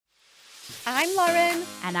I'm Lauren.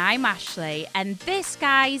 And I'm Ashley. And this,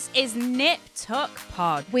 guys, is Nip Tuck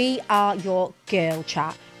Pod. We are your girl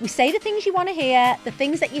chat. We say the things you want to hear, the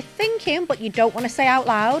things that you're thinking but you don't want to say out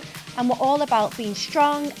loud. And we're all about being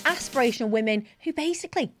strong, aspirational women who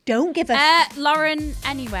basically don't give a... Lauren,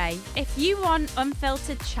 anyway, if you want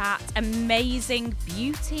unfiltered chat, amazing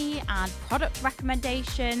beauty and product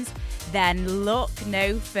recommendations, then look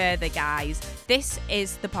no further, guys. This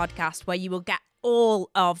is the podcast where you will get all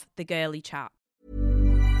of the girly chat.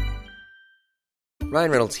 Ryan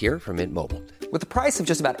Reynolds here from Mint Mobile. With the price of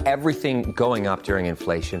just about everything going up during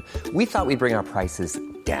inflation, we thought we'd bring our prices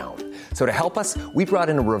down. So to help us, we brought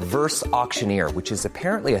in a reverse auctioneer, which is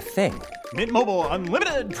apparently a thing. Mint Mobile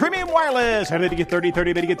Unlimited Premium Wireless. How to get 30,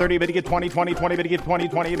 30, bit to get 30, bit to get 20, 20, 20, bit to get 20,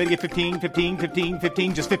 20, bit to get 15, 15, 15,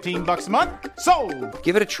 15, just $15 a month? Sold!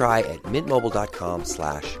 Give it a try at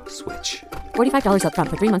mintmobile.com/switch. $45 up front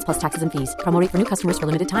for 3 months plus taxes and fees. Promo rate for new customers for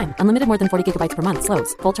limited time. Unlimited more than 40 gigabytes per month.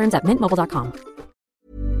 Slows full terms at mintmobile.com.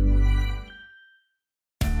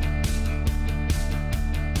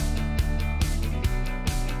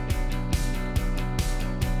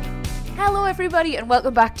 Hello everybody and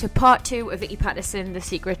welcome back to part 2 of Vicky Pattison, The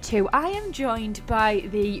Secret 2. I am joined by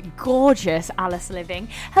the gorgeous Alice Living.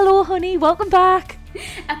 Hello honey, welcome back.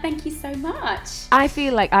 Thank you so much. I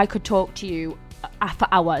feel like I could talk to you for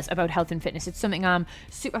hours about health and fitness. It's something I'm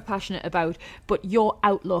super passionate about, but your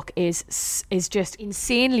outlook is just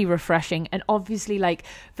insanely refreshing and obviously like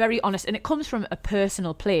very honest, and it comes from a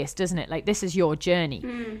personal place, doesn't it? Like this is your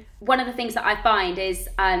journey. One of the things that I find is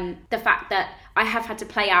the fact that I have had to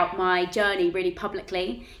play out my journey really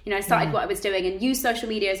publicly. You know, I started what I was doing and used social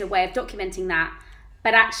media as a way of documenting that.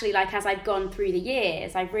 But actually, like, as I've gone through the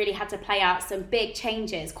years, I've really had to play out some big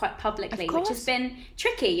changes quite publicly, which has been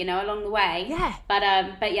tricky, you know, along the way. Yeah. But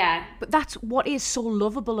yeah. But that's what is so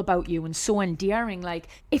lovable about you and so endearing. Like,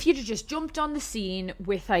 if you'd have just jumped on the scene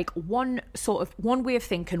with, like, one way of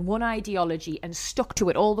thinking, one ideology, and stuck to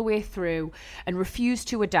it all the way through and refused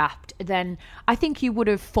to adapt, then I think you would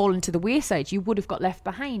have fallen to the wayside. You would have got left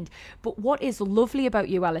behind. But what is lovely about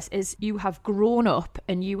you, Alice, is you have grown up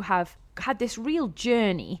and you have had this real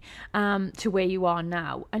journey to where you are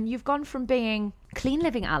now, and you've gone from being clean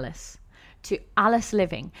living Alice to Alice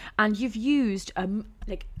Living, and you've used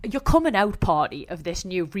like your coming out party of this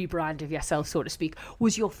new rebrand of yourself, so to speak,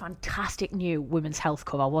 was your fantastic new women's health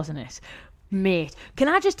cover, wasn't it? Mate, can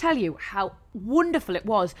I just tell you how wonderful it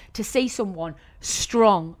was to see someone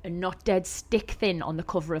strong and not dead stick thin on the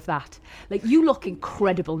cover of that. Like, you look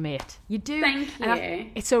incredible, mate. You do. Thank you.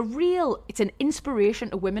 And it's an inspiration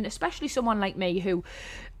to women, especially someone like me who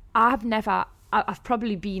I've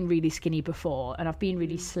probably been really skinny before and I've been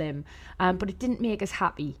really slim, but it didn't make us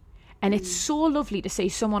happy. And it's so lovely to see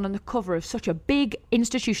someone on the cover of such a big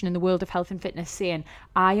institution in the world of health and fitness saying,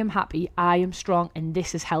 I am happy, I am strong, and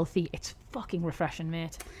this is healthy. It's fucking refreshing,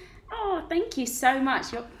 mate. Oh, thank you so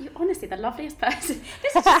much. You're honestly the loveliest person.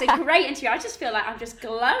 This is just a great interview. I just feel like I'm just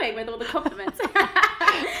glowing with all the compliments.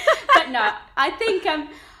 But no, I think,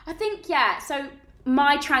 yeah, so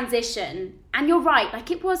my transition, and you're right,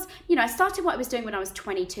 like it was, you know, I started what I was doing when I was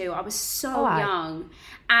 22. I was so young.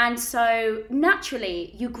 And so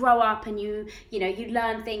naturally you grow up and you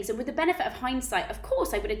learn things, and with the benefit of hindsight, of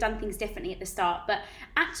course I would have done things differently at the start, but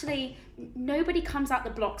actually nobody comes out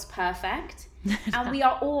the blocks perfect. And we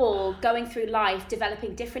are all going through life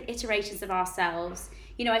developing different iterations of ourselves.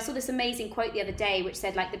 You know, I saw this amazing quote the other day which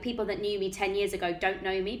said, like, the people that knew me 10 years ago don't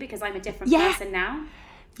know me because I'm a different person now.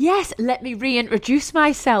 Yes, let me reintroduce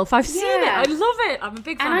myself. I've seen it. I love it. I'm a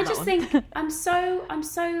big fan of that one. And I just think I'm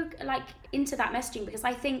so like into that messaging, because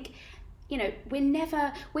I think, you know,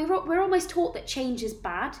 we're almost taught that change is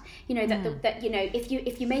bad. You know, that you know,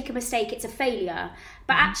 if you make a mistake, it's a failure.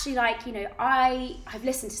 But actually, like, you know, I've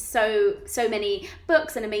listened to so many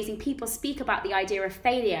books and amazing people speak about the idea of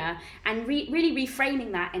failure, and really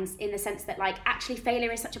reframing that in the sense that, like, actually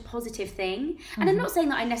failure is such a positive thing. And I'm not saying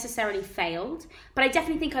that I necessarily failed, but I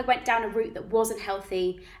definitely think I went down a route that wasn't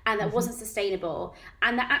healthy and that wasn't sustainable,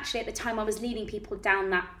 and that actually at the time I was leading people down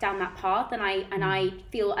that path, and I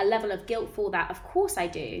feel a level of guilt for that. Of course I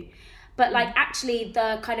do. But like, actually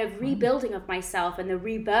the kind of rebuilding of myself and the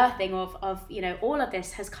rebirthing of you know, all of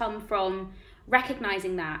this has come from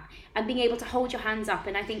recognizing that and being able to hold your hands up.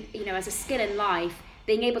 And I think, you know, as a skill in life,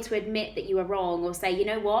 being able to admit that you were wrong, or say, you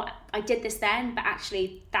know what, I did this then, but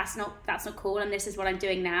actually that's not cool, and this is what I'm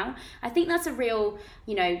doing now. I think that's a real,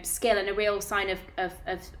 you know, skill and a real sign of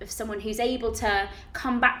someone who's able to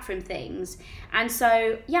come back from things. And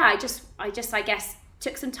so, yeah, I guess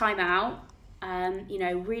took some time out, you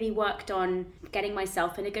know, really worked on getting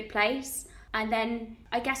myself in a good place. And then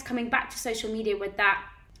I guess coming back to social media with that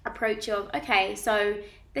approach of, okay, so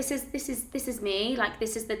this is me, like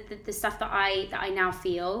this is the stuff that I now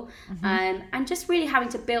feel, and just really having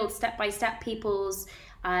to build step by step people's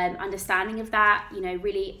understanding of that, you know,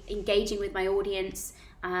 really engaging with my audience,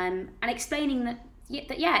 and explaining that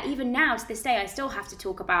even now to this day I still have to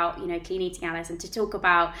talk about, you know, clean eating Alice, and to talk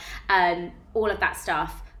about all of that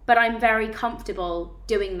stuff, but I'm very comfortable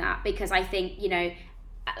doing that because I think, you know,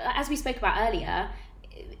 as we spoke about earlier,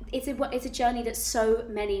 it's a journey that so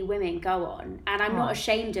many women go on, and I'm not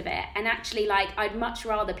ashamed of it. And actually, like, I'd much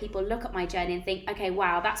rather people look at my journey and think, okay,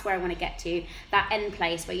 wow, that's where I want to get to, that end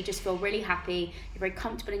place where you just feel really happy, you're very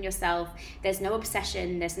comfortable in yourself, there's no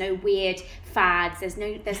obsession, there's no weird fads, there's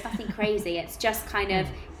nothing crazy. It's just kind of,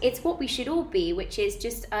 it's what we should all be, which is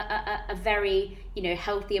just a very, you know,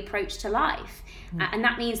 healthy approach to life. And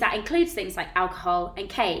that means that includes things like alcohol and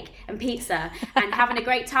cake and pizza and having a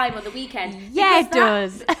great time on the weekend. Yeah, it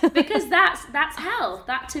does. Because that's health.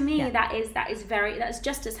 That to me, that's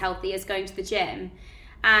just as healthy as going to the gym.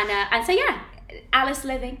 And so yeah, Alice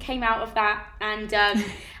Living came out of that, and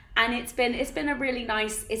it's been a really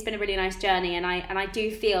nice journey, and I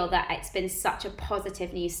do feel that it's been such a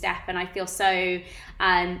positive new step, and I feel so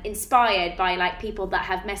inspired by like people that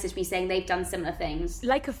have messaged me saying they've done similar things.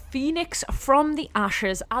 Like a phoenix from the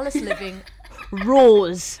ashes, Alice Living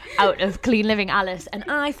rose out of Clean Living Alice, and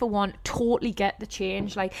I for one totally get the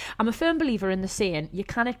change. Like, I'm a firm believer in the saying, you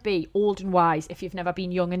cannot be old and wise if you've never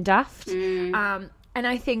been young and daft. And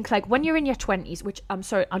I think, like, when you're in your 20s, which I'm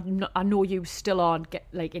sorry, I know you still aren't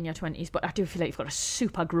in your 20s, but I do feel like you've got a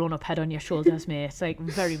super grown-up head on your shoulders, mate. It's like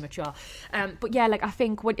very mature. But yeah, like, I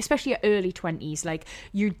think when, especially your early 20s, like,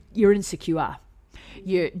 you're insecure.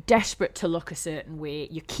 You're desperate to look a certain way.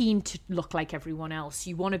 You're keen to look like everyone else.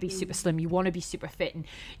 You want to be super slim. You want to be super fit, and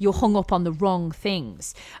you're hung up on the wrong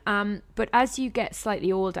things. But as you get slightly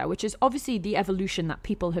older, which is obviously the evolution that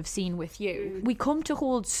people have seen with you, we come to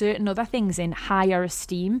hold certain other things in higher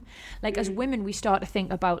esteem. Like, as women, we start to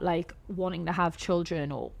think about like wanting to have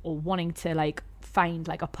children or wanting to like find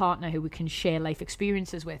like a partner who we can share life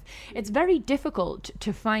experiences with. It's very difficult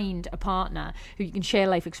to find a partner who you can share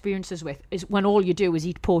life experiences with is when all you do is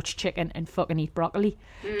eat poached chicken and fucking eat broccoli.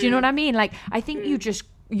 Do you know what I mean? Like, I think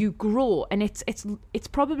you grow, and it's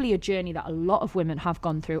probably a journey that a lot of women have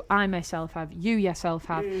gone through. I myself have, you yourself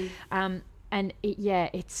have, and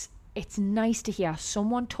it's nice to hear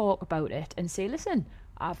someone talk about it and say, listen,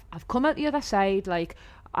 I've come out the other side, like,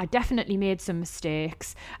 I definitely made some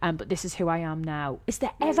mistakes, but this is who I am now. Is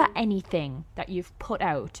there ever anything that you've put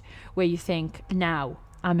out where you think, now,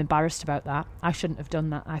 I'm embarrassed about that, I shouldn't have done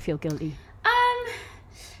that, I feel guilty?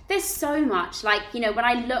 There's so much. Like, you know, when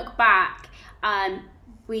I look back,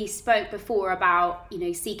 we spoke before about, you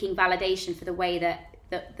know, seeking validation for the way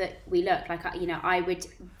that we look. Like, you know, I would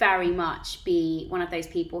very much be one of those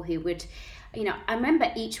people who would, you know, I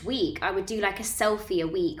remember each week I would do like a selfie a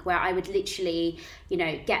week where I would literally, you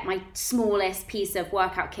know, get my smallest piece of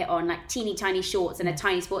workout kit on, like teeny tiny shorts and a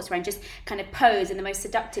tiny sportswear, and just kind of pose in the most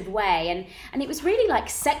seductive way. And it was really like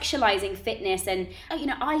sexualizing fitness. And, you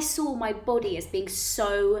know, I saw my body as being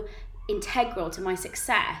so integral to my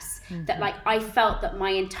success that like I felt that my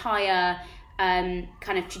entire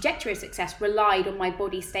kind of trajectory of success relied on my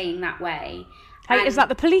body staying that way. Hey, is that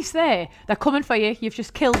the police there? They're coming for you. You've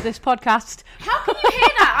just killed this podcast. How can you hear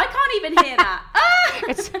that? I can't even hear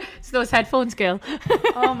that. It's those headphones, girl.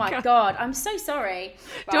 Oh my God. I'm so sorry.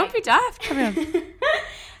 Right. Don't be daft. Come on.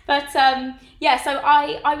 But yeah, so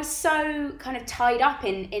I was so kind of tied up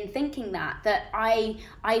in thinking that I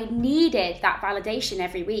needed that validation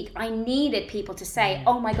every week. I needed people to say,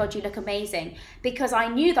 oh my God, you look amazing. Because I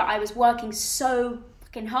knew that I was working so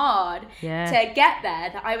fucking hard to get there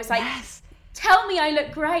that I was like, tell me I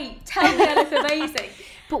look great. Tell me I look amazing.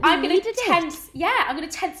 But I'm going to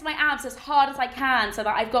tense my abs as hard as I can so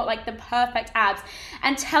that I've got like the perfect abs,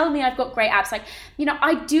 and tell me I've got great abs. Like, you know,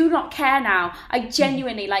 I do not care now. I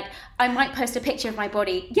genuinely, like, I might post a picture of my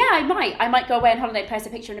body. Yeah, I might go away on holiday, post a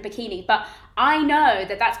picture in a bikini, but I know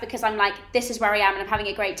that that's because I'm like, this is where I am and I'm having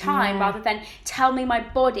a great time, rather than tell me my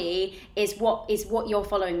body is what you're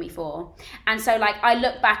following me for. And so like, I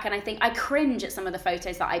look back and I think I cringe at some of the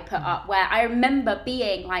photos that I put up, where I remember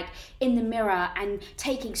being like in the mirror and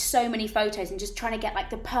taking so many photos and just trying to get like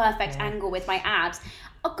the perfect angle with my abs.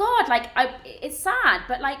 Oh God, like it's sad,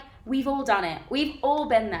 but like we've all done it. We've all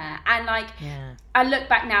been there. And like, I look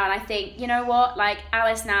back now and I think, you know what, like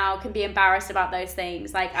Alice now can be embarrassed about those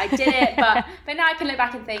things. Like I did it, but now I can look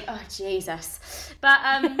back and think, oh Jesus. But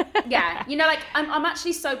yeah, you know, like I'm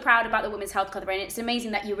actually so proud about the Women's Health Cover, and it's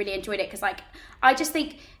amazing that you really enjoyed it, because like, I just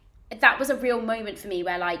think that was a real moment for me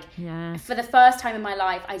where like, for the first time in my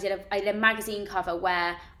life, I did a magazine cover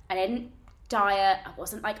where I didn't diet, I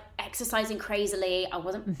wasn't like exercising crazily, I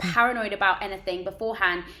wasn't paranoid about anything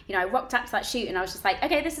beforehand. You know, I rocked up to that shoot and I was just like,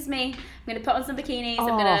 okay, this is me. I'm going to put on some bikinis. I'm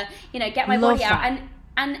going to, you know, get my body out.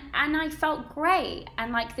 And I felt great.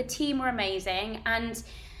 And like the team were amazing. And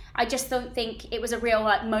I just don't think it was a real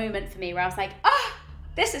like moment for me where I was like,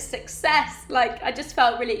 this is success. Like I just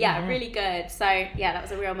felt really, really good. So yeah, that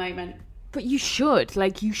was a real moment. But you should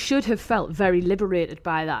have felt very liberated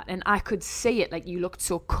by that. And I could see it, like you looked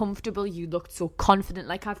so comfortable, you looked so confident.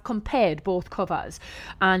 Like I've compared both covers.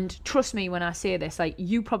 And trust me when I say this, like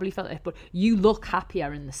you probably felt it, but you look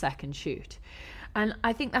happier in the second shoot. And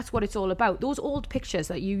I think that's what it's all about. Those old pictures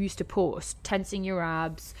that you used to post, tensing your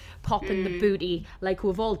abs, popping the booty, like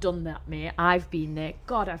we've all done that, mate. I've been there.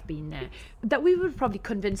 God, I've been there. That we would probably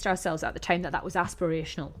convinced ourselves at the time that was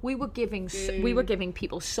aspirational. We were giving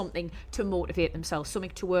people something to motivate themselves,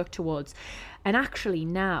 something to work towards. And actually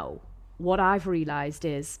now, what I've realised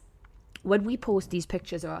is, when we post these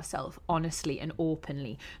pictures of ourselves honestly and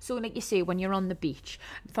openly, so like you say, when you're on the beach,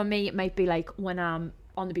 for me it might be like when I'm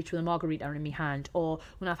on the beach with a margarita in my hand, or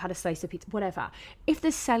when I've had a slice of pizza, whatever. If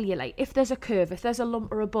there's cellulite, if there's a curve, if there's a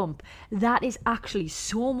lump or a bump, that is actually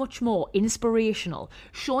so much more inspirational,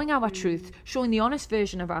 showing our truth, showing the honest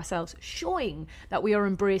version of ourselves, showing that we are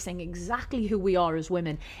embracing exactly who we are as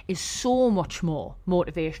women, is so much more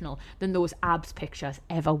motivational than those abs pictures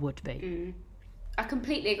ever would be. I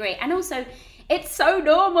completely agree. And also, it's so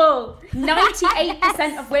normal.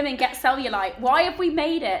 98% of women get cellulite. Why have we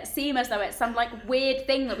made it seem as though it's some like weird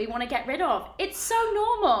thing that we want to get rid of? It's so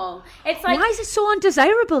normal. It's like, why is it so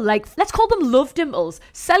undesirable? Like, let's call them love dimples.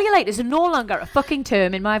 Cellulite is no longer a fucking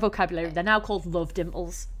term in my vocabulary. They're now called love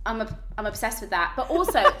dimples. I'm obsessed with that. But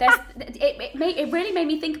also, it really made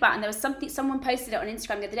me think about, and there was someone posted it on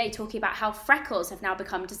Instagram the other day talking about how freckles have now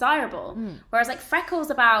become desirable. Whereas like freckles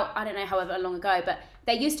about, I don't know however long ago, but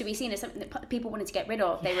they used to be seen as something that people wanted to get rid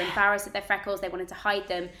of. They were embarrassed of their freckles. They wanted to hide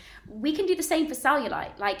them. We can do the same for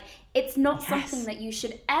cellulite. Like, it's not something that you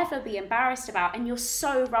should ever be embarrassed about. And you're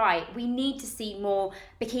so right. We need to see more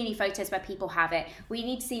bikini photos where people have it. We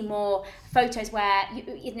need to see more photos where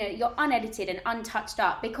you know you're unedited and untouched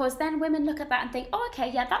up, because then women look at that and think, oh, okay,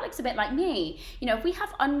 yeah, that looks a bit like me. You know, if we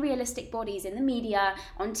have unrealistic bodies in the media,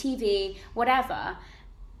 on TV, whatever,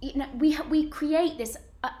 you know, we create this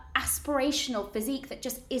aspirational physique that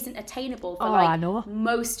just isn't attainable for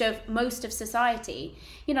most of society.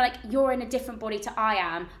 You know, like, you're in a different body to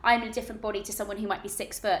I'm in a different body to someone who might be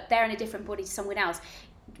 6 foot, they're in a different body to someone else.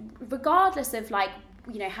 Regardless of like,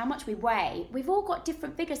 you know, how much we weigh, we've all got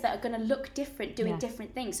different figures that are going to look different doing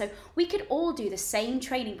different things. So we could all do the same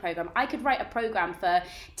training program. I could write a program for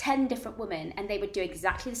 10 different women and they would do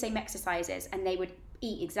exactly the same exercises and they would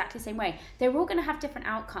eat exactly the same way. They're all going to have different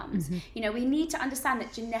outcomes. You know, we need to understand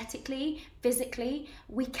that genetically, physically,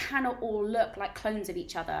 we cannot all look like clones of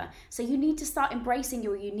each other. So you need to start embracing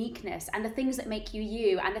your uniqueness, and the things that make you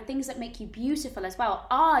you, and the things that make you beautiful as well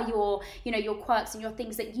are your, you know, your quirks and your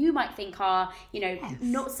things that you might think are, you know,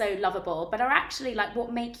 not so lovable, but are actually like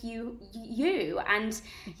what make you you. And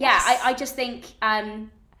I just think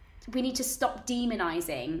we need to stop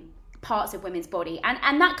demonizing parts of women's body,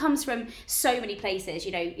 and that comes from so many places.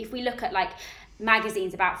 You know, if we look at like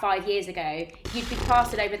magazines about 5 years ago, you'd be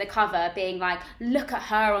plastered over the cover being like, look at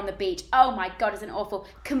her on the beach, oh my god, isn't it awful.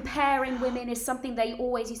 Comparing women is something they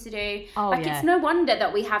always used to do. It's no wonder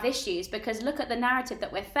that we have issues, because look at the narrative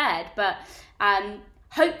that we're fed. But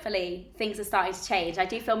hopefully things are starting to change. I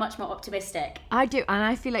do feel much more optimistic. I do, and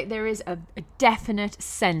I feel like there is a definite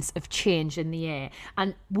sense of change in the air,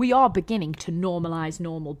 and we are beginning to normalise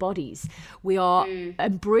normal bodies. We are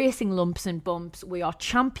embracing lumps and bumps. We are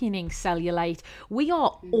championing cellulite. We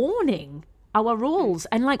are owning our roles,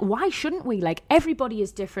 and like, why shouldn't we? Like, everybody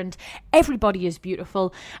is different, everybody is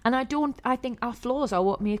beautiful, and I think our flaws are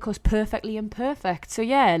what make us perfectly imperfect. So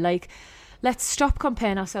yeah, like, let's stop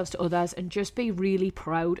comparing ourselves to others and just be really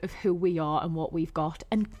proud of who we are and what we've got,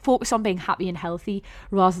 and focus on being happy and healthy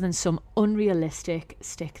rather than some unrealistic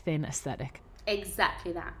stick-thin aesthetic.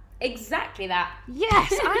 Exactly that. Exactly that.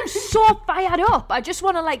 Yes, I'm so fired up. I just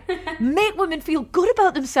want to like make women feel good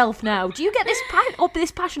about themselves now. Do you get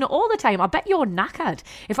this passionate all the time? I bet you're knackered.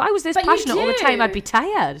 If I was this passionate all the time, I'd be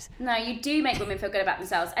tired. No, you do make women feel good about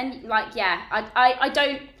themselves. And like, yeah, I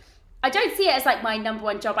don't see it as like my number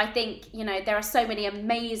one job. I think, you know, there are so many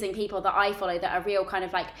amazing people that I follow that are real kind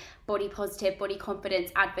of like body positive, body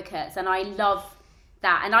confidence advocates, and I love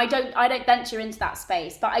that. And I don't venture into that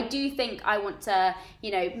space, but I do think I want to,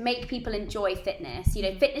 you know, make people enjoy fitness. You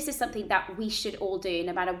know, fitness is something that we should all do,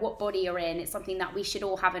 no matter what body you're in. It's something that we should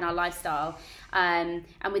all have in our lifestyle. and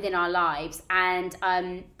within our lives. And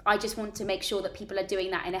I just want to make sure that people are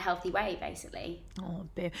doing that in a healthy way, basically. Oh,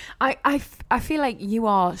 babe. I feel like you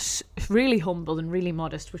are really humble and really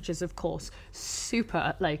modest, which is, of course,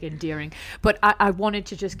 super, like, endearing. But I wanted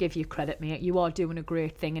to just give you credit, mate. You are doing a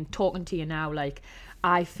great thing. And talking to you now, like,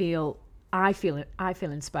 I feel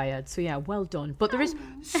inspired. So yeah, well done. But there is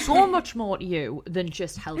so much more to you than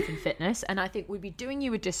just health and fitness, and I think we'd be doing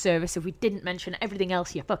you a disservice if we didn't mention everything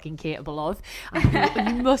else you're fucking capable of.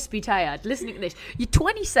 And you must be tired listening to this. You're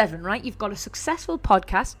 27, right? You've got a successful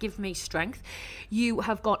podcast, Give Me Strength. You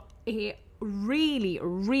have got a really,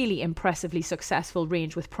 really impressively successful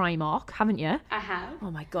range with Primark, haven't you? I have. Oh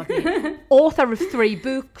my God, mate. Author of 3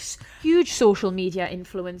 books, huge social media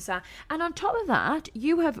influencer. And on top of that,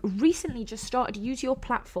 you have recently just started to use your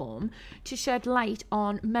platform to shed light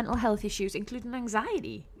on mental health issues, including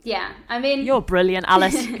anxiety. Yeah, I mean... You're brilliant,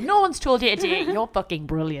 Alice. No one's told you today. You're fucking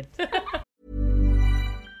brilliant.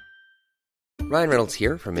 Ryan Reynolds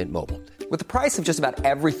here from Mint Mobile. With the price of just about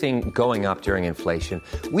everything going up during inflation,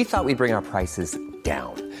 we thought we'd bring our prices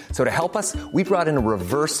down. So to help us, we brought in a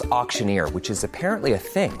reverse auctioneer, which is apparently a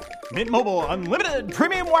thing. Mint Mobile Unlimited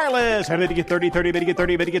Premium Wireless. How to get 30, 30, bit to get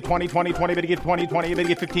 30, bit to get 20, 20, 20, bit to get 20, 20, bit to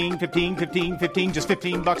get 15, 15, 15, 15, just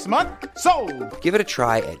 $15 a month? Sold! Give it a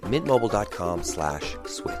try at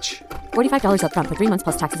mintmobile.com/switch. $45 up front for 3 months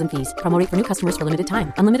plus taxes and fees. Promo rate for new customers for limited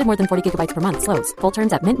time. Unlimited more than 40 gigabytes per month. Slows full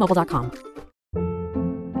terms at mintmobile.com.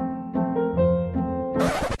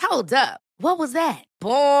 Hold up. What was that?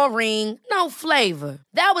 Boring. No flavor.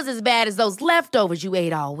 That was as bad as those leftovers you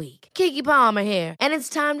ate all week. Keke Palmer here, and it's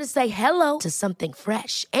time to say hello to something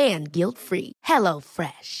fresh and guilt-free. Hello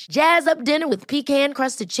Fresh. Jazz up dinner with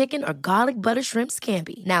pecan-crusted chicken or garlic butter shrimp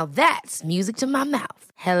scampi. Now that's music to my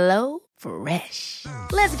mouth. Hello Fresh.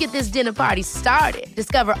 Let's get this dinner party started.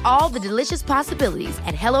 Discover all the delicious possibilities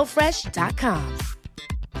at hellofresh.com.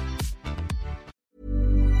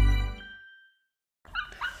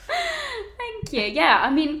 Thank you. Yeah, I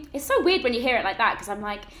mean, it's so weird when you hear it like that, because I'm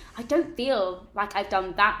like, I don't feel like I've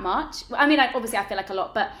done that much. I mean, obviously I feel like a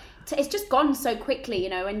lot, but it's just gone so quickly, you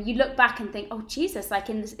know, and you look back and think, oh, Jesus, like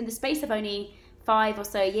in the space of only 5 or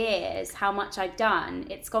so years, how much I've done.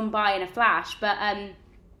 It's gone by in a flash. But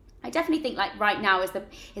I definitely think like right now is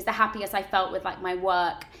the happiest I felt with like my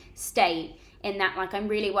work state, in that like I'm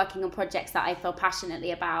really working on projects that I feel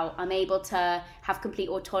passionately about. I'm able to have complete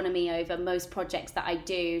autonomy over most projects that I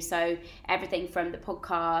do. So everything from the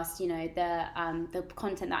podcast, you know, the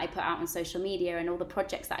content that I put out on social media, and all the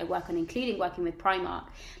projects that I work on, including working with Primark,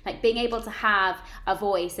 like being able to have a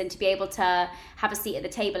voice and to be able to have a seat at the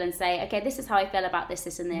table and say, okay, this is how I feel about this,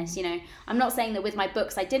 this and this. You know, I'm not saying that with my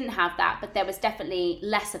books I didn't have that, but there was definitely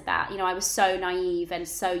less of that. You know, I was so naive and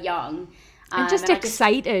so young. And just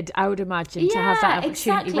excited, I would imagine, to have that opportunity.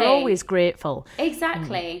 Exactly. We're always grateful.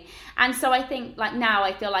 Exactly. And so I think like now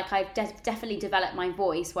I feel like I've definitely developed my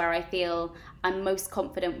voice, where I feel I'm most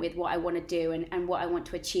confident with what I want to do and what I want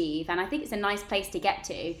to achieve. And I think it's a nice place to get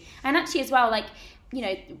to. And actually as well, like, you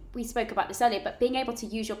know, we spoke about this earlier, but being able to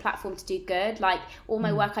use your platform to do good, like all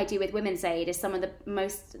my work I do with Women's Aid is some of the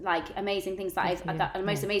most like amazing things that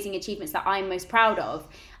most amazing achievements that I'm most proud of.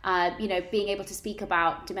 You know, being able to speak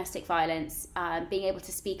about domestic violence, being able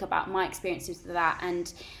to speak about my experiences with that,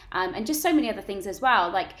 and just so many other things as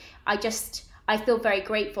well. Like I feel very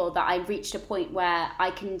grateful that I've reached a point where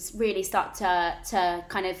I can really start to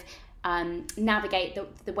kind of navigate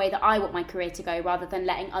the way that I want my career to go, rather than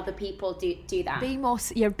letting other people do that.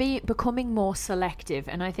 You're becoming more selective,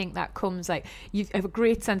 and I think that comes like you have a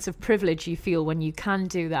great sense of privilege you feel when you can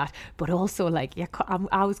do that, but also like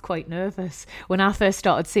I was quite nervous when I first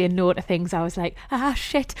started saying no to things. I was like,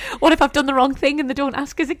 shit, what if I've done the wrong thing and they don't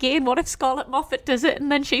ask us again? What if Scarlett Moffat does it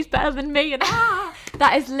and then she's better than me? And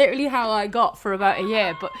that is literally how I got for about a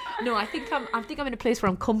year. But no, I think I'm in a place where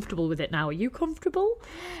I'm comfortable with it now. Are you comfortable?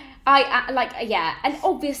 Yeah, and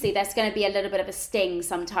obviously there's going to be a little bit of a sting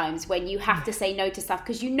sometimes when you have to say no to stuff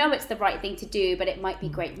because you know it's the right thing to do, but it might be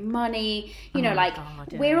great money. You know, like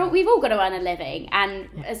we've all got to earn a living, and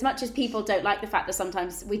as much as people don't like the fact that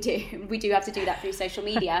sometimes we do have to do that through social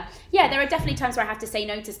media. Yeah, there are definitely times where I have to say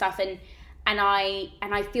no to stuff, and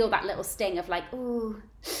I feel that little sting of like, ooh,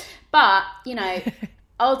 but you know.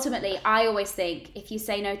 Ultimately, I always think if you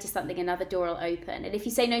say no to something, another door will open. And if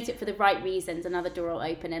you say no to it for the right reasons, another door will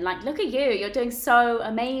open. And like, look at you're doing so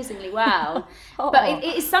amazingly well. But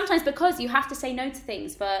it is sometimes because you have to say no to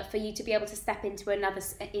things for you to be able to step into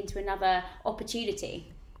another opportunity.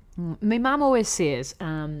 My mum always says,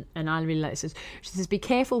 and I really like this, she says, be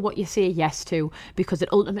careful what you say yes to, because it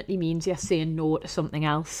ultimately means you're saying no to something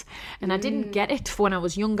else. And I didn't get it when I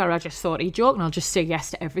was younger. I just thought, are you joking? I'll just say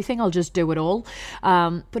yes to everything. I'll just do it all.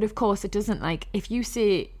 But of course it doesn't. Like, if you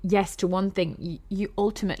say yes to one thing, you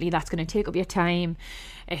ultimately, that's going to take up your time.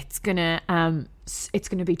 It's going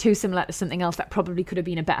to be too similar to something else that probably could have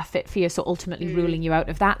been a better fit for you, so ultimately ruling you out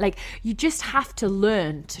of that. Like, you just have to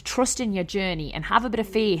learn to trust in your journey and have a bit of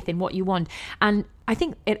faith in what you want. And I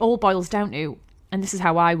think it all boils down to, and this is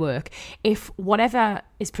how I work, if whatever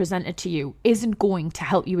is presented to you isn't going to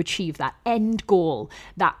help you achieve that end goal,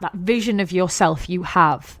 that vision of yourself you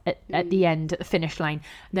have at the end, at the finish line,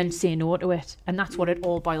 then say no to it. And that's what it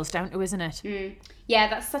all boils down to, isn't it? Yeah,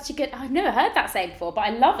 that's such a good... I've never heard that saying before, but I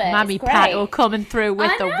love it. Mammy Pato coming through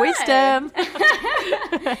with the wisdom.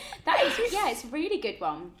 That is, yeah, it's a really good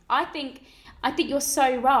one. I think you're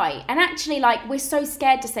so right. And actually, like, we're so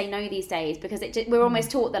scared to say no these days because we're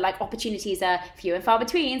almost taught that, like, opportunities are few and far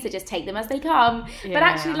between, so just take them as they come. Yeah, but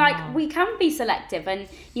actually, like, we can be selective, and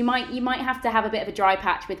you might have to have a bit of a dry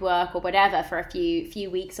patch with work or whatever for a few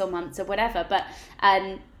weeks or months or whatever. But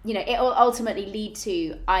you know, it will ultimately lead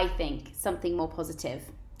to, I think, something more positive.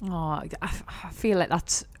 Oh, I feel like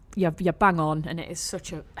that's you're bang on, and it is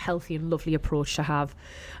such a healthy and lovely approach to have.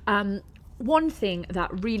 One thing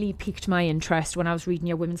that really piqued my interest when I was reading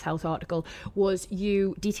your Women's Health article was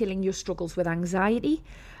you detailing your struggles with anxiety.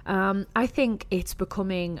 I think it's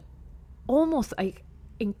becoming almost like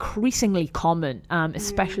increasingly common,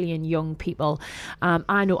 especially in young people.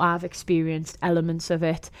 I know I've experienced elements of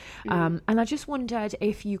it. And I just wondered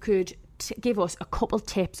if you could give us a couple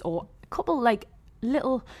tips or a couple like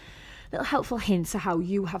little helpful hints of how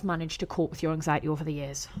you have managed to cope with your anxiety over the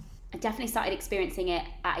years. I definitely started experiencing it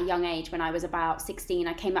at a young age. When I was about 16,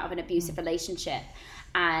 I came out of an abusive relationship,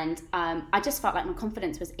 and I just felt like my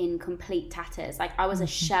confidence was in complete tatters. Like, I was a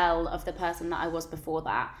shell of the person that I was before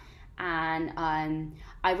that. And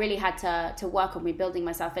I really had to work on rebuilding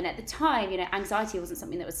myself. And at the time, you know, anxiety wasn't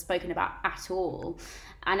something that was spoken about at all.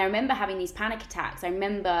 And I remember having these panic attacks. I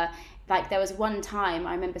remember, like, there was one time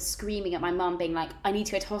I remember screaming at my mum, being like, I need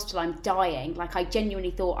to go to hospital, I'm dying. Like, I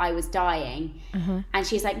genuinely thought I was dying. And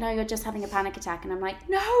she's like, no, you're just having a panic attack. And I'm like,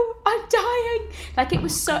 no, I'm dying. Like,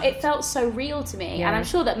 it felt so real to me. Yeah. And I'm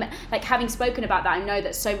sure that, like, having spoken about that, I know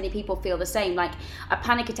that so many people feel the same. Like, a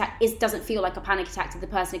panic attack doesn't feel like a panic attack to the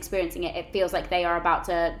person experiencing it. It feels like they are about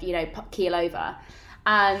to, you know, keel over.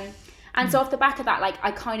 And so off the back of that, like,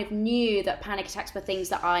 I kind of knew that panic attacks were things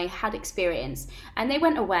that I had experienced, and they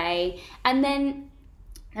went away. And then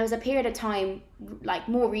there was a period of time, like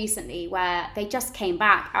more recently, where they just came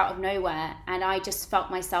back out of nowhere, and I just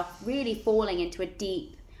felt myself really falling into a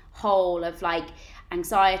deep hole of, like,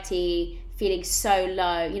 anxiety, feeling so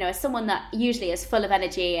low. You know, as someone that usually is full of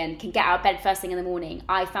energy and can get out of bed first thing in the morning,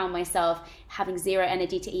 I found myself having zero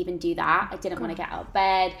energy to even do that. I didn't want to get out of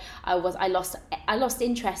bed. I lost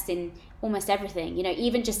interest in almost everything. You know,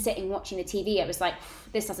 even just sitting watching the TV, it was like,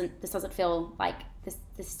 this doesn't feel like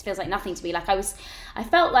this feels like nothing to me. Like, I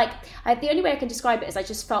felt like the only way I can describe it is I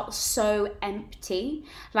just felt so empty.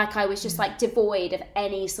 Like, I was just like devoid of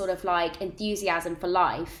any sort of like enthusiasm for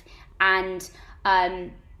life. And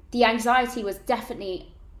the anxiety was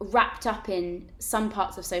definitely wrapped up in some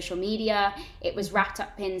parts of social media. It was wrapped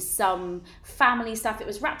up in some family stuff. It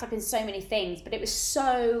was wrapped up in so many things, but it was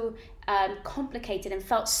so complicated and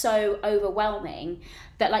felt so overwhelming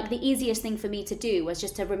that, like, the easiest thing for me to do was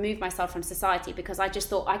just to remove myself from society, because I just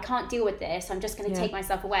thought, I can't deal with this. I'm just going to take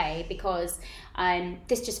myself away because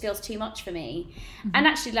this just feels too much for me. And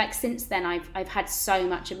actually, like, since then, I've had so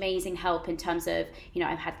much amazing help in terms of, you know,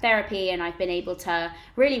 I've had therapy, and I've been able to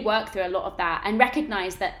really work through a lot of that and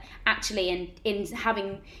recognize that actually in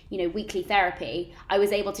having, you know, weekly therapy, I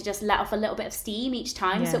was able to just let off a little bit of steam each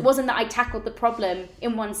time. So it wasn't that I tackled the problem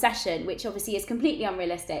in one session, which obviously is completely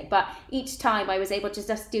unrealistic, but each time I was able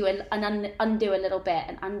to just do undo a little bit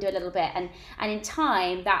and undo a little bit, and in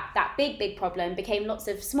time that big problem became lots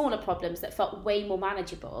of smaller problems that felt way more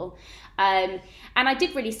manageable. And I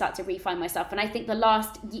did really start to refine myself, and I think the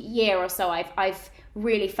last year or so I've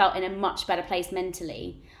really felt in a much better place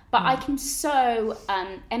mentally. But I can so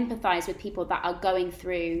empathize with people that are going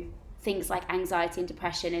through things like anxiety and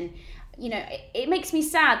depression, and, you know, it makes me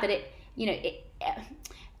sad that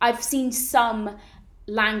I've seen some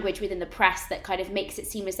language within the press that kind of makes it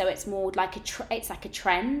seem as though it's more like it's like a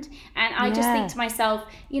trend, and I just think to myself,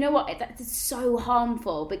 you know what, that's so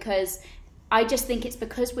harmful, because I just think it's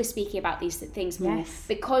because we're speaking about these things more,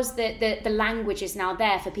 because the language is now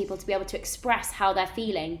there for people to be able to express how they're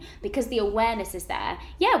feeling, because the awareness is there.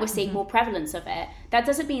 Yeah, we're seeing more prevalence of it. That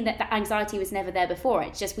doesn't mean that the anxiety was never there before.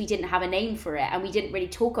 It's just we didn't have a name for it and we didn't really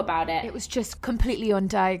talk about it. It was just completely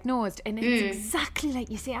undiagnosed. And it's exactly like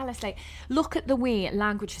you say, Alice, like, look at the way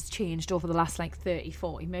language has changed over the last like 30,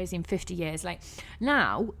 40, maybe even 50 years. Like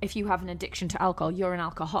now, if you have an addiction to alcohol, you're an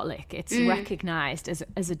alcoholic. It's recognised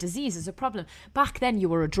as a disease, as a problem. Back then you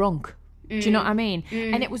were a drunk. Do you know what I mean?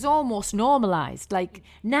 And it was almost normalised. Like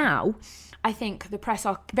now, I think the press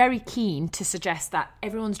are very keen to suggest that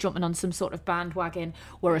everyone's jumping on some sort of bandwagon.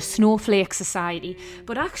 We're a snowflake society.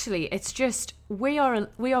 But actually, it's just we are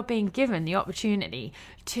being given the opportunity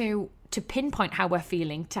to pinpoint how we're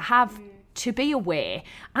feeling, to be aware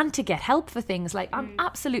and to get help for things. Like I'm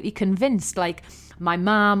absolutely convinced, like my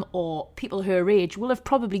mum or people her age will have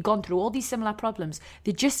probably gone through all these similar problems.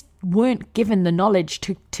 They just weren't given the knowledge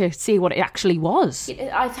to see what it actually was.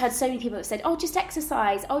 I've heard so many people that said, oh, just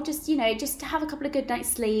exercise, oh, just, just have a couple of good night's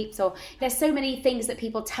sleeps, or there's so many things that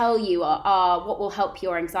people tell you are what will help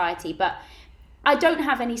your anxiety. But I don't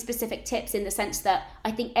have any specific tips, in the sense that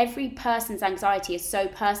I think every person's anxiety is so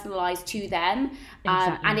personalised to them,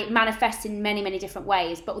 and it manifests in many, many different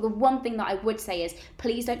ways. But the one thing that I would say is,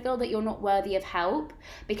 please don't feel that you're not worthy of help,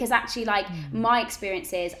 because actually, like, my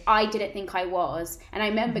experience is I didn't think I was. And I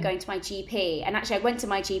remember going to my GP, and actually I went to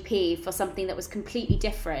my GP for something that was completely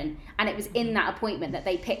different. And it was in that appointment that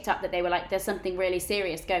they picked up that they were like, there's something really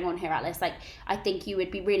serious going on here, Alice. Like, I think you would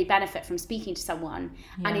be really benefit from speaking to someone.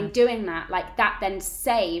 Yeah. And in doing that, like, that then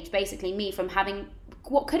saved basically me from having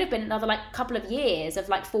what could have been another like couple of years of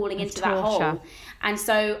like falling into that hole. And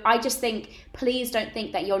so I just think, please don't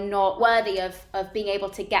think that you're not worthy of being able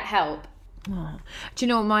to get help. Oh. Do you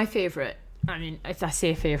know my favourite? I mean, if I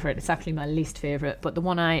say favourite, it's actually my least favourite, but the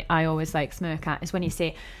one I always like smirk at is when you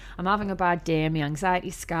say, I'm having a bad day, my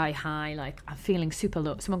anxiety's sky high, like I'm feeling super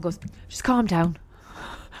low. Someone goes, just calm down.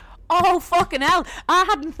 Oh, fucking hell. I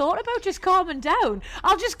hadn't thought about just calming down.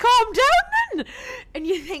 I'll just calm down then. And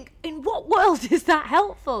you think, in what world is that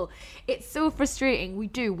helpful? It's so frustrating. We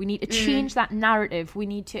need to change that narrative. We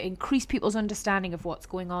need to increase people's understanding of what's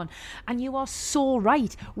going on. And you are so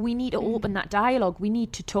right. We need to open that dialogue. We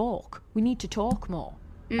need to talk. We need to talk more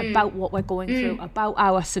about what we're going through, about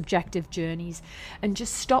our subjective journeys, and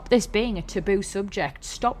just stop this being a taboo subject.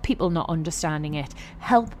 Stop people not understanding it.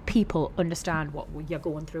 Help people understand what you're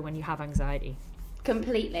going through when you have anxiety.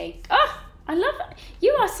 Completely. Oh, I love it.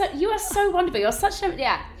 You are so wonderful. You're such a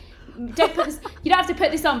don't put this. You don't have to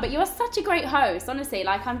put this on, but you are such a great host. Honestly,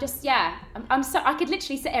 like I'm so. I could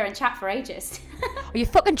literally sit here and chat for ages. Are you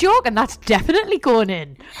fucking joking? That's definitely going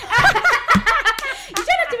in. You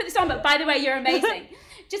don't have to put this on, but by the way, you're amazing.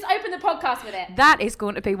 Just open the podcast with it. That is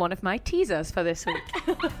going to be one of my teasers for this week.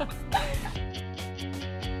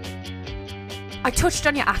 I touched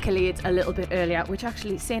on your accolades a little bit earlier, which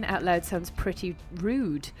actually, saying it out loud, sounds pretty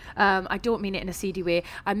rude. I don't mean it in a seedy way.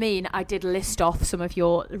 I mean, I did list off some of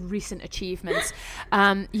your recent achievements.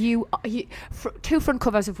 You 2 front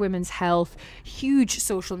covers of Women's Health, huge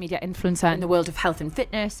social media influencer in the world of health and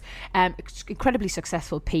fitness, incredibly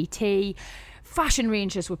successful PT, fashion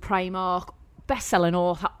ranges with Primark, best-selling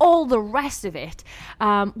author, all the rest of it.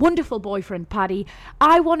 Wonderful boyfriend, Paddy.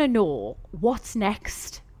 I want to know what's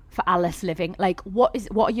next for Alice Living. Like, what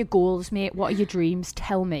are your goals, mate? What are your dreams?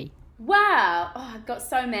 Tell me. Wow. Oh, I've got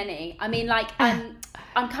so many. I mean, like,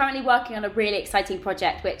 I'm currently working on a really exciting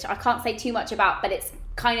project, which I can't say too much about, but it's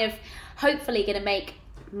kind of hopefully going to make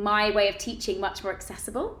my way of teaching much more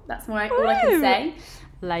accessible. That's all I can say.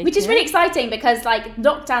 Which is really exciting, because like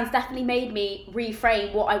lockdown's definitely made me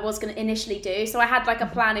reframe what I was going to initially do. So I had like a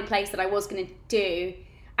plan in place that I was going to do,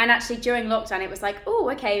 and actually during lockdown it was like,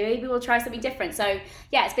 oh, okay, maybe we'll try something different. So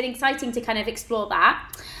yeah, it's been exciting to kind of explore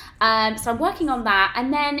that. So I'm working on that,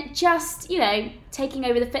 and then just, taking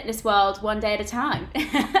over the fitness world one day at a time.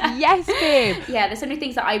 Yes, babe. Yeah, there's so many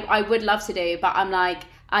things that I would love to do, but I'm like,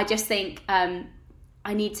 I just think I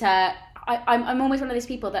need to. I'm always one of those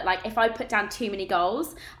people that, like, if I put down too many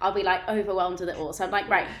goals, I'll be like overwhelmed with it all. So I'm like,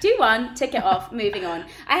 right, do one, tick it off, moving on.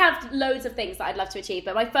 I have loads of things that I'd love to achieve,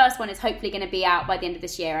 but my first one is hopefully going to be out by the end of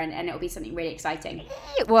this year, and it'll be something really exciting.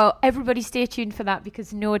 Well, everybody stay tuned for that,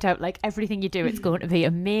 because no doubt, like everything you do, it's going to be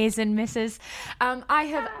amazing, Mrs. I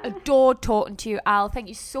have adored talking to you, Al. Thank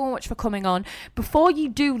you so much for coming on. Before you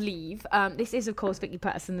do leave, this is, of course, Vicky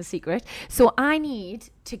Patterson, The Secret. So I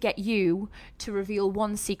need to get you to reveal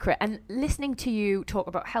one secret. And listening to you talk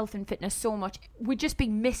about health and fitness so much, we'd just be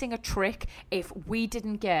missing a trick if we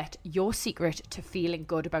didn't get your secret to feeling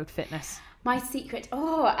good about fitness. My secret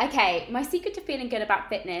to feeling good about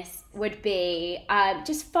fitness would be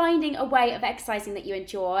just finding a way of exercising that you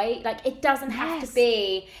enjoy. Like, it doesn't have to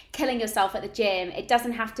be killing yourself at the gym. It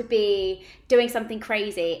doesn't have to be doing something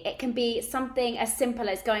crazy. It can be something as simple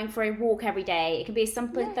as going for a walk every day. It can be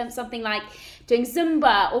something like doing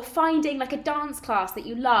Zumba or finding like a dance class that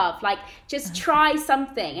you love. Like, just try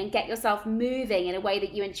something and get yourself moving in a way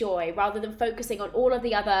that you enjoy, rather than focusing on all of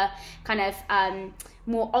the other kind of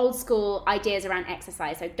more old school ideas around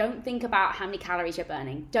exercise. So don't think about how many calories you're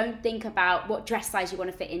burning. Don't think about what dress size you want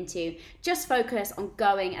to fit into. Just focus on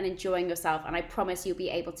going and enjoying yourself, and I promise you'll be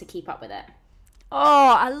able to keep up with it.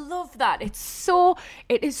 Oh, I love that. It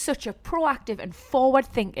is such a proactive and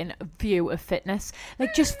forward-thinking view of fitness.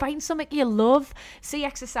 Like, just find something you love. See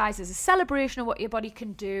exercise as a celebration of what your body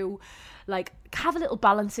can do. Like, have a little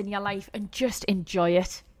balance in your life and just enjoy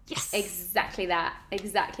it. Yes. Exactly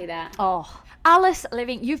that. Oh, Alice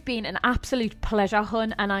Living, you've been an absolute pleasure,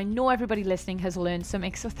 hun, and I know everybody listening has learned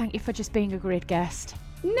something, so thank you for just being a great guest.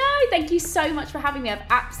 No, thank you so much for having me. I've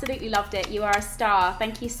absolutely loved it. You are a star.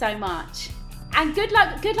 Thank you so much. And good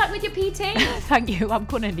luck with your PT. Thank you. I'm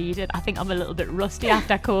going to need it. I think I'm a little bit rusty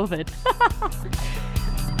after COVID.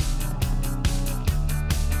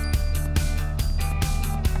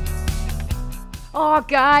 Oh,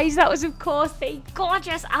 guys, that was, of course, the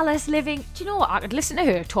gorgeous Alice Living. Do you know what? I could listen to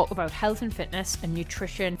her talk about health and fitness and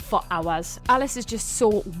nutrition for hours. Alice is just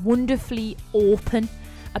so wonderfully open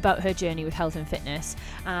about her journey with health and fitness.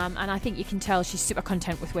 And I think you can tell she's super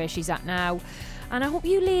content with where she's at now. And I hope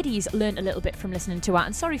you ladies learned a little bit from listening to her.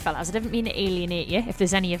 And sorry, fellas, I didn't mean to alienate you if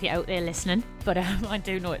there's any of you out there listening. But I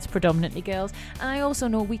do know it's predominantly girls. And I also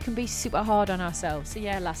know we can be super hard on ourselves. So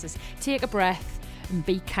yeah, lasses, take a breath and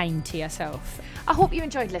be kind to yourself. I hope you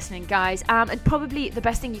enjoyed listening, guys. And probably the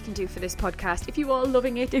best thing you can do for this podcast, if you are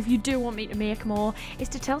loving it, if you do want me to make more, is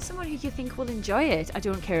to tell someone who you think will enjoy it. I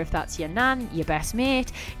don't care if that's your nan, your best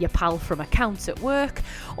mate, your pal from accounts at work,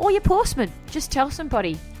 or your postman. Just tell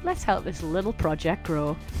somebody. Let's help this little project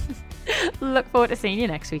grow. Look forward to seeing you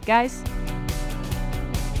next week, guys.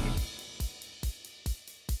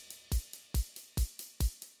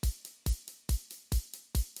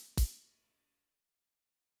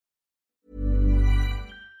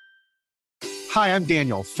 Hi, I'm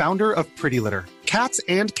Daniel, founder of Pretty Litter. Cats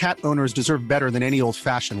and cat owners deserve better than any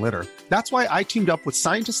old-fashioned litter. That's why I teamed up with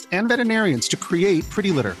scientists and veterinarians to create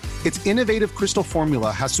Pretty Litter. Its innovative crystal formula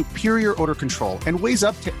has superior odor control and weighs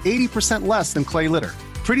up to 80% less than clay litter.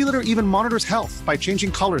 Pretty Litter even monitors health by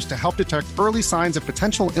changing colors to help detect early signs of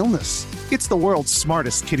potential illness. It's the world's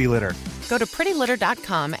smartest kitty litter. Go to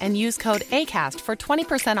prettylitter.com and use code ACAST for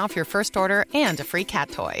 20% off your first order and a free cat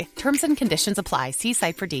toy. Terms and conditions apply. See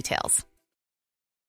site for details.